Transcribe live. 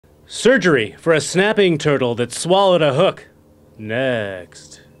Surgery for a snapping turtle that swallowed a hook.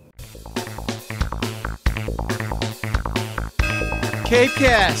 Next.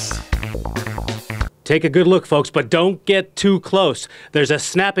 CapeCast. Take a good look, folks, but don't get too close. There's a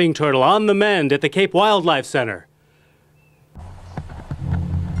snapping turtle on the mend at the Cape Wildlife Center.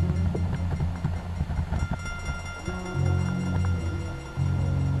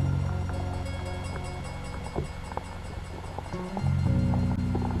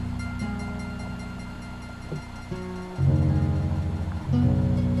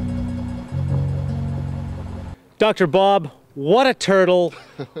 Dr. Bob, what a turtle.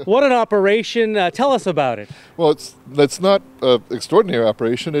 What an operation. Tell us about it. Well, that's not an extraordinary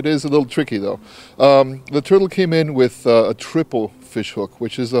operation. It is a little tricky, though. The turtle came in with a triple fish hook,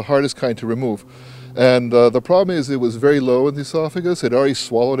 which is the hardest kind to remove. And the problem is it was very low in the esophagus. It already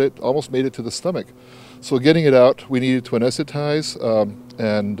swallowed it, almost made it to the stomach. So getting it out, we needed to anesthetize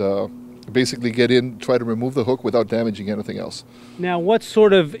and basically get in, try to remove the hook without damaging anything else. Now, what's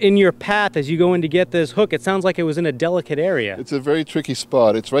sort of in your path as you go in to get this hook? It sounds like it was in a delicate area. It's a very tricky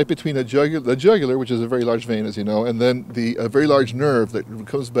spot. It's right between the jugular, which is a very large vein, as you know, and then a very large nerve that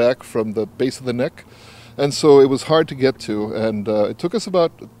comes back from the base of the neck. And so it was hard to get to, and it took us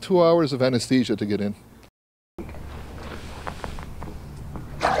about 2 hours of anesthesia to get in.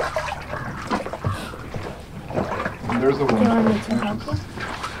 And there's the one. Do you want me to help you?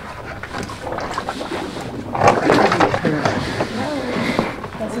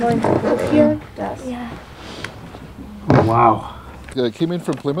 That's going to help here. Yeah. Oh, wow. It came in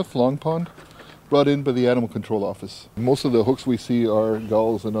from Plymouth, Long Pond, brought in by the Animal Control Office. Most of the hooks we see are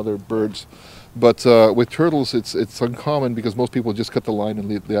gulls and other birds, but with turtles it's uncommon because most people just cut the line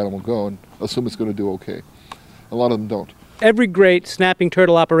and let the animal go and assume it's going to do okay. A lot of them don't. Every great snapping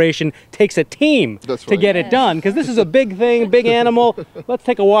turtle operation takes a team to get it done, because this is a big thing, big animal. Let's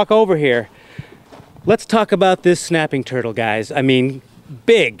take a walk over here. Let's talk about this snapping turtle, guys. I mean,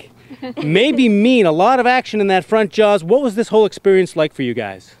 big, maybe mean, a lot of action in that front jaws. What was this whole experience like for you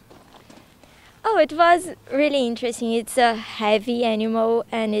guys? Oh, it was really interesting. It's a heavy animal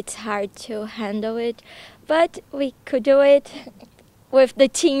and it's hard to handle it, but we could do it with the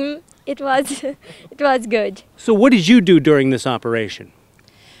team. It was good. So what did you do during this operation?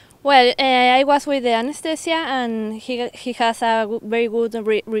 Well, I was with the anesthesia, and he has a very good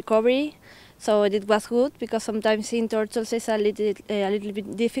recovery, so it was good because sometimes in turtles it's a little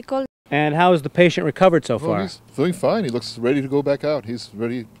bit difficult. And how has the patient recovered so far? He's doing fine. He looks ready to go back out. He's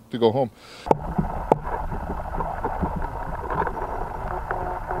ready to go home.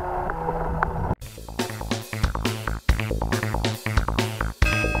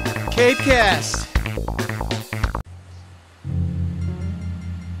 CapeCast.